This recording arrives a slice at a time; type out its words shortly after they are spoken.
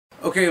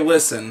Okay,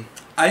 listen.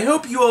 I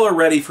hope you all are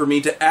ready for me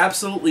to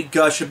absolutely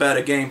gush about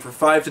a game for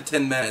 5 to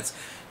 10 minutes,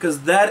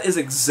 because that is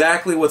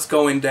exactly what's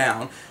going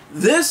down.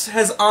 This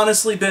has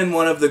honestly been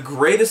one of the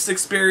greatest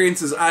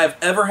experiences I have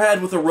ever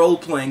had with a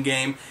role-playing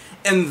game,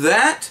 and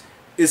that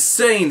is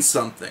saying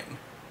something.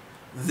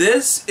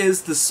 This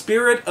is the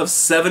Spirit of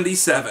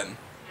 77.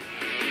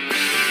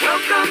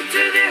 Welcome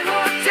to the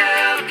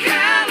Hotel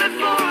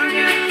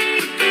California.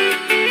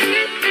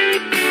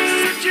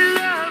 Such a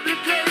lovely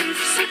place,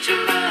 such a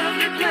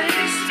lovely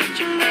place, such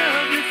a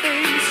lovely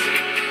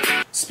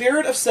face.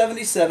 Spirit of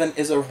 77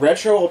 is a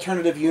retro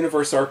alternative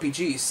universe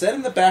RPG set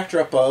in the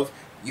backdrop of,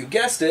 you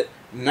guessed it,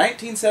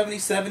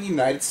 1977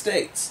 United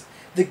States.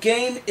 The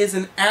game is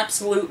an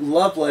absolute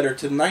love letter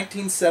to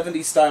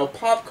 1970s style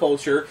pop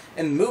culture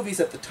and movies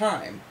at the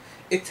time.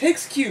 It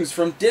takes cues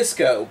from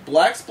disco,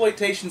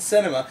 blaxploitation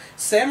cinema,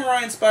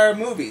 samurai-inspired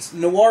movies,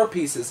 noir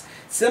pieces,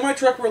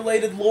 semi-truck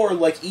related lore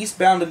like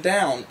Eastbound and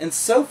Down, and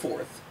so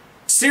forth.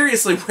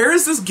 Seriously, where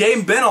has this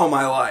game been all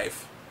my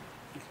life?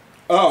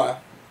 Oh,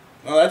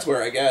 well, that's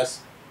where, I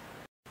guess.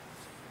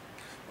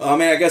 Well, I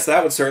mean, I guess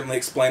that would certainly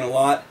explain a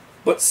lot.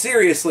 But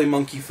seriously,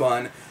 Monkey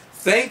Fun,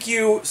 thank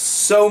you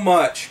so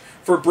much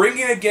for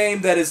bringing a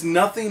game that is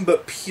nothing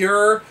but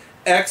pure,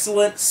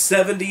 excellent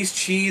 70s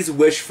cheese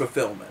wish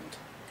fulfillment.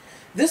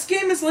 This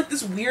game is like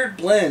this weird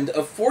blend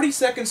of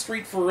 42nd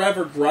Street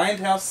Forever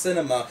grindhouse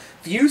cinema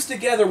fused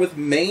together with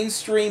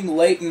mainstream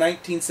late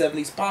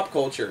 1970s pop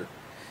culture.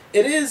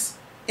 It is,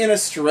 in a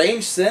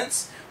strange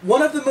sense,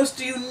 one of the most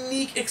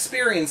unique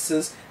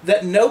experiences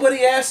that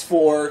nobody asked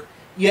for,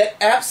 yet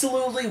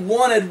absolutely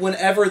wanted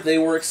whenever they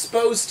were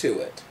exposed to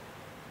it.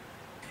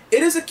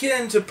 It is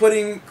akin to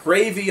putting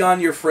gravy on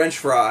your french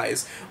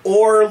fries,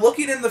 or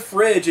looking in the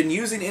fridge and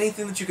using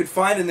anything that you could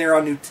find in there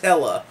on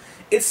Nutella.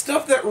 It's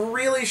stuff that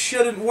really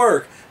shouldn't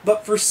work,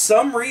 but for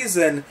some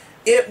reason,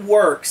 it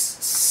works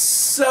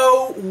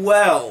so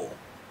well.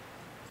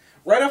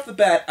 Right off the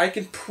bat, I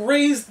can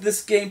praise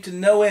this game to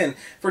no end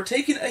for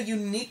taking a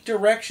unique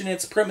direction in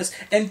its premise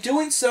and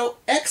doing so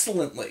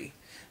excellently.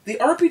 The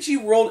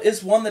RPG world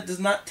is one that does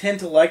not tend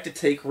to like to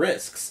take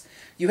risks.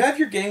 You have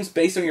your games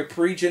based on your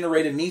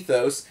pre-generated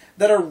mythos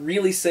that are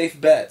really safe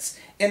bets,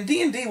 and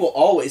D&D will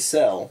always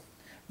sell.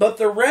 But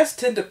the rest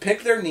tend to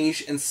pick their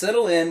niche and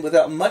settle in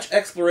without much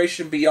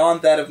exploration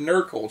beyond that of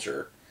nerd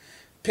culture.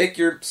 Pick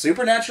your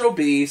supernatural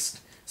beast,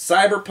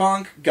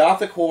 cyberpunk,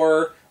 gothic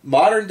horror,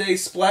 modern-day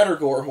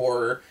splattergore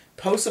horror,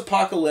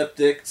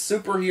 post-apocalyptic,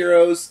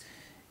 superheroes,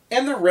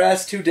 and the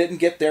rest who didn't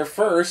get there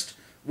first,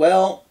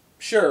 well,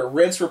 sure,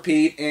 rinse,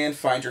 repeat, and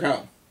find your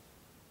home.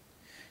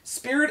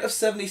 Spirit of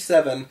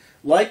 77,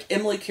 like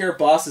Emily Care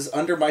Boss's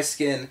Under My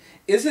Skin,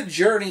 is a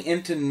journey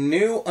into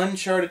new,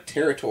 uncharted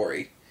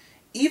territory.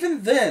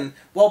 Even then,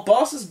 while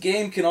Boss's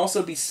game can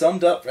also be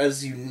summed up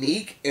as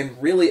unique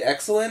and really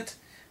excellent,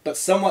 but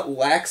somewhat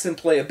lax in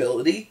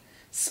playability,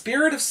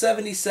 Spirit of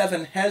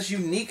 77 has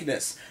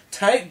uniqueness,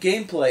 tight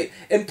gameplay,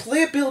 and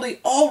playability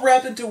all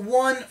wrapped into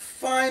one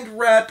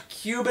fine-wrapped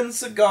Cuban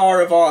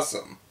cigar of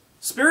awesome.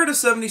 Spirit of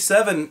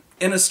 77,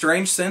 in a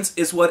strange sense,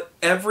 is what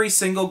every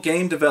single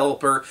game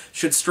developer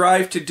should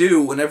strive to do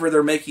whenever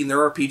they're making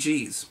their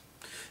RPGs.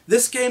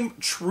 This game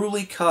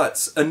truly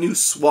cuts a new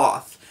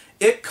swath.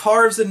 It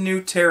carves a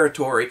new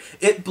territory.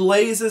 It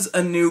blazes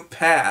a new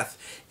path.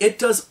 It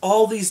does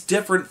all these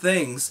different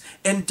things,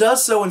 and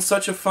does so in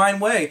such a fine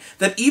way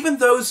that even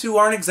those who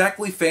aren't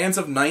exactly fans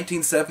of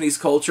 1970s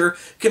culture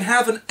can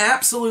have an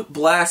absolute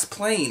blast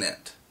playing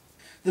it.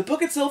 The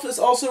book itself is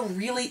also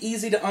really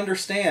easy to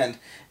understand,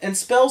 and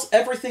spells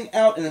everything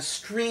out in a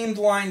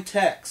streamlined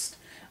text.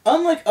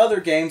 Unlike other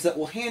games that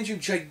will hand you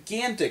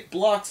gigantic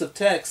blocks of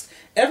text,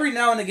 every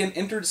now and again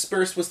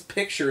interspersed with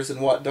pictures and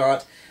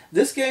whatnot,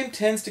 this game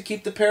tends to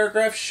keep the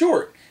paragraphs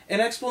short,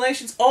 and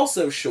explanations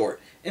also short,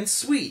 and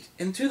sweet,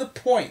 and to the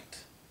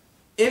point.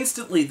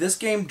 Instantly, this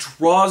game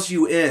draws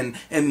you in,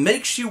 and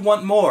makes you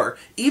want more.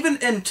 Even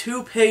in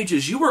 2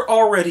 pages, you are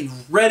already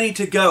ready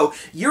to go.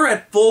 You're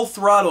at full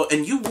throttle,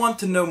 and you want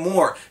to know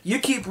more. You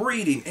keep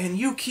reading, and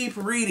you keep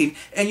reading,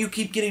 and you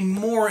keep getting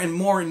more and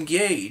more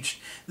engaged.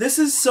 This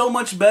is so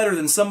much better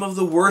than some of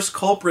the worst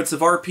culprits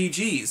of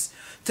RPGs.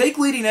 Take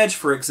Leading Edge,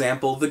 for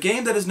example, the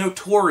game that is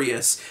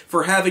notorious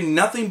for having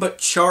nothing but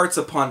charts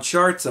upon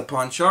charts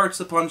upon charts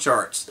upon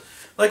charts.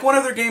 Like one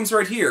of their games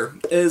right here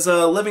is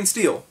Living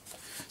Steel.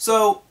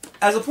 So,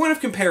 as a point of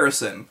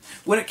comparison,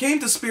 when it came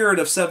to Spirit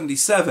of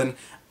 77,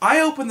 I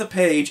opened the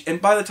page,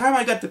 and by the time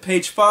I got to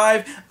page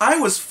 5, I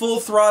was full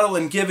throttle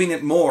and giving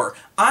it more.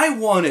 I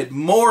wanted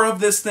more of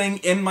this thing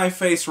in my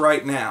face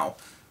right now.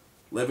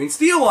 Living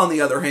Steel, on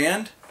the other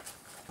hand,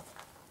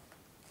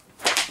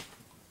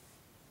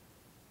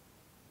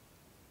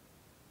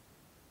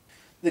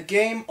 the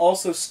game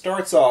also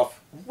starts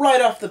off,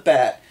 right off the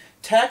bat,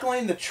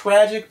 tackling the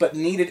tragic but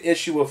needed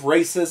issue of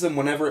racism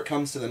whenever it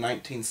comes to the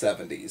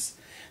 1970s.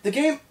 The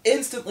game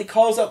instantly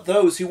calls out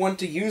those who want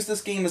to use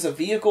this game as a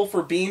vehicle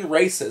for being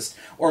racist,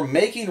 or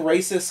making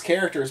racist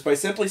characters by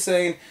simply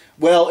saying,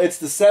 well, it's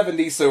the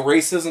 70s, so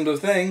racism's a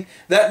thing.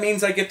 That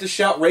means I get to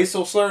shout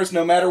racial slurs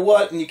no matter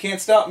what, and you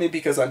can't stop me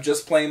because I'm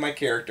just playing my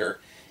character.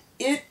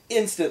 It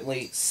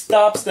instantly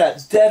stops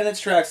that dead in its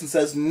tracks and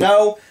says,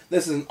 no,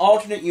 this is an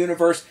alternate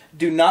universe,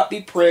 do not be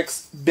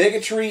pricks,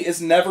 bigotry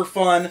is never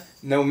fun,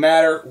 no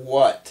matter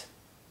what.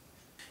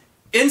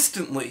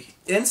 Instantly,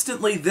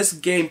 this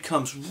game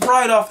comes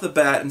right off the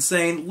bat and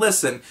saying,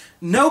 listen,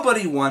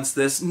 nobody wants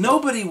this,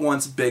 nobody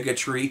wants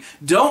bigotry,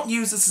 don't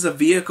use this as a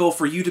vehicle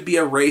for you to be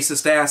a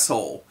racist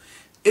asshole.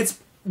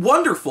 It's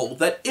wonderful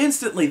that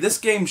instantly this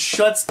game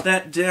shuts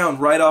that down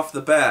right off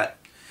the bat.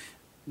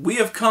 We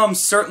have come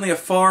certainly a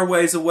far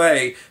ways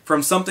away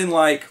from something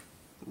like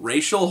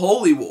racial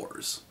holy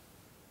wars.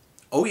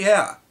 Oh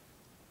yeah,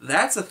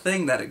 that's a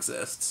thing that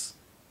exists.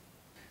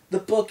 The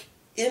book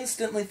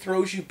instantly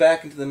throws you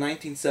back into the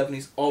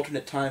 1970s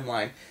alternate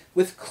timeline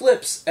with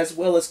clips as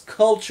well as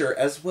culture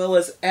as well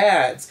as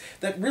ads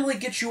that really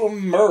get you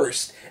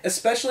immersed,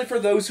 especially for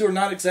those who are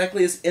not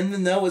exactly as in the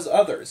know as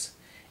others.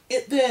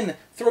 It then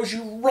throws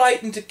you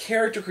right into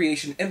character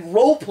creation and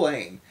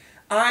role-playing.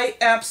 I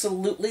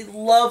absolutely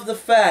love the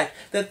fact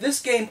that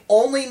this game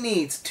only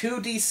needs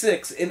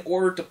 2d6 in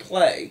order to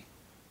play.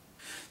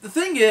 The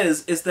thing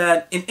is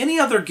that in any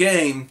other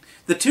game,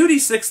 the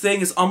 2d6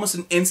 thing is almost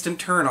an instant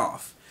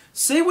turn-off.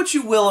 Say what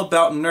you will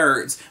about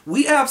nerds,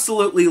 we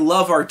absolutely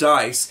love our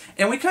dice,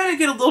 and we kind of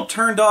get a little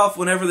turned off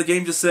whenever the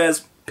game just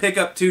says, pick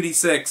up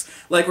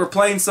 2d6, like we're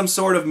playing some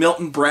sort of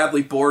Milton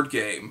Bradley board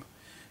game.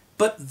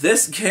 But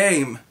this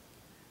game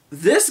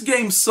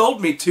sold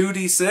me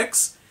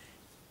 2d6,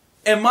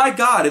 and my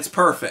god, it's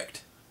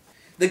perfect.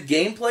 The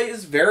gameplay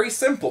is very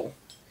simple.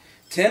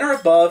 10 or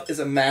above is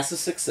a massive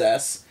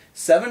success,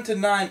 7 to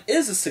 9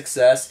 is a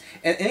success,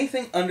 and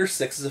anything under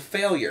 6 is a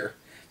failure.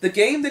 The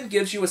game then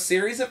gives you a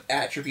series of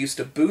attributes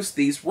to boost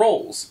these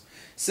rolls.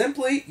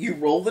 Simply, you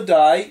roll the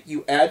die,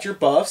 you add your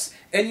buffs,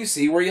 and you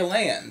see where you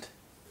land.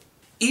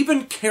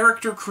 Even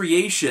character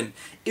creation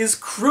is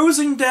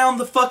cruising down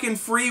the fucking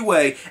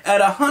freeway at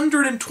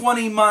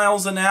 120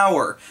 miles an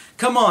hour.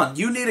 Come on,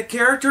 you need a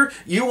character,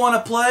 you want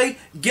to play,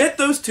 get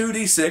those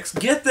 2d6,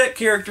 get that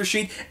character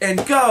sheet,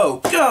 and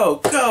go,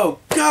 go, go,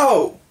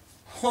 go!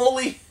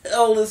 Holy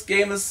hell, this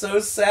game is so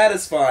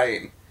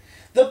satisfying.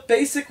 The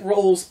basic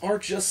rolls are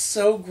just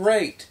so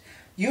great.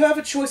 You have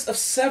a choice of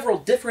several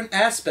different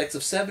aspects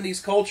of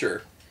 70s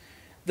culture.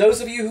 Those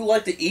of you who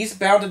like the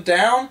Eastbound and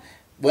Down,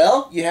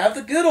 well, you have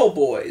the good old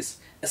boys.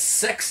 A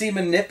sexy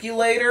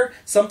manipulator,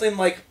 something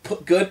like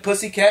Good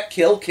Pussycat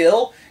Kill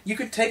Kill, you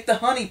could take the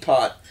Honey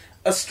Pot.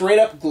 A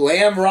straight-up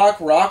glam rock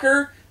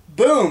rocker,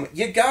 boom,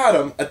 you got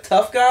him. A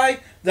tough guy,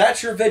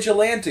 that's your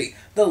vigilante.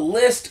 The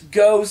list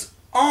goes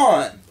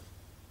on.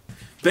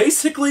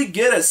 Basically,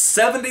 get as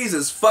 70s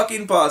as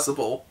fucking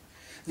possible.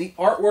 The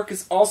artwork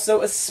is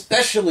also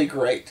especially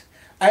great.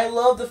 I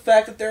love the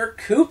fact that there are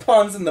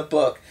coupons in the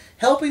book,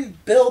 helping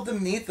build the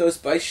mythos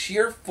by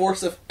sheer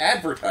force of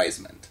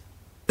advertisement.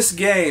 This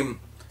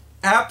game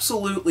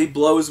absolutely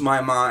blows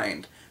my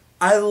mind.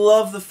 I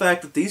love the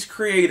fact that these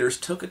creators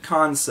took a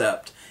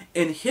concept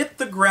and hit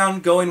the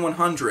ground going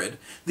 100.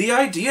 The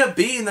idea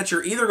being that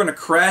you're either going to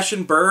crash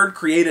and burn,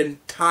 create an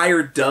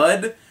entire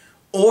dud,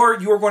 or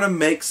you are going to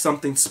make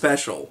something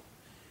special.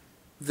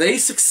 They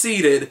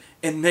succeeded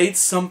and made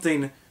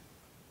something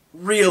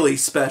really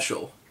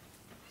special.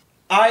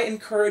 I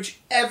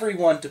encourage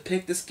everyone to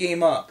pick this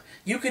game up.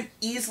 You can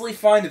easily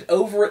find it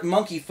over at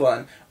Monkey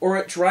Fun or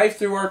at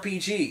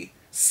Drive-Thru-RPG.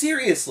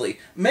 Seriously,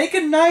 make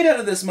a night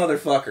out of this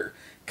motherfucker.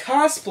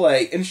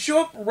 Cosplay and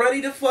show up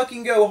ready to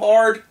fucking go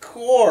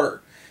hardcore.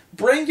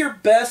 Bring your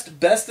best of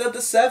the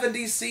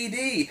 70s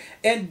CD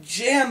and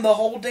jam the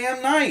whole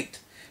damn night.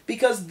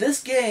 Because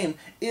this game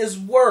is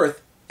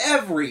worth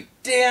every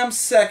damn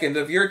second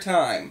of your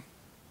time.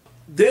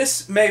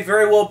 This may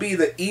very well be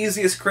the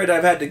easiest credit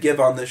I've had to give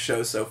on this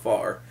show so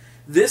far.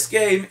 This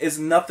game is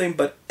nothing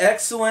but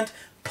excellent,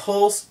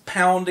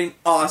 pulse-pounding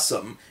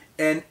awesome,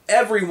 and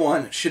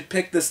everyone should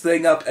pick this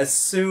thing up as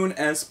soon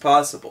as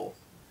possible.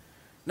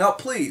 Now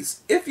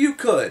please, if you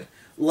could,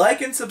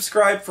 like and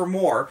subscribe for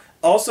more.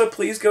 Also,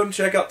 please go and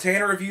check out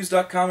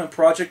TannerReviews.com and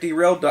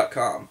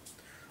ProjectDerailed.com.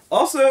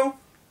 Also,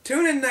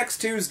 tune in next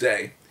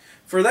Tuesday.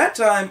 For that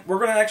time, we're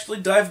going to actually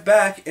dive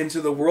back into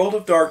the world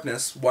of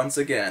darkness once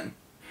again.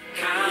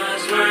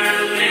 'Cause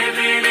we're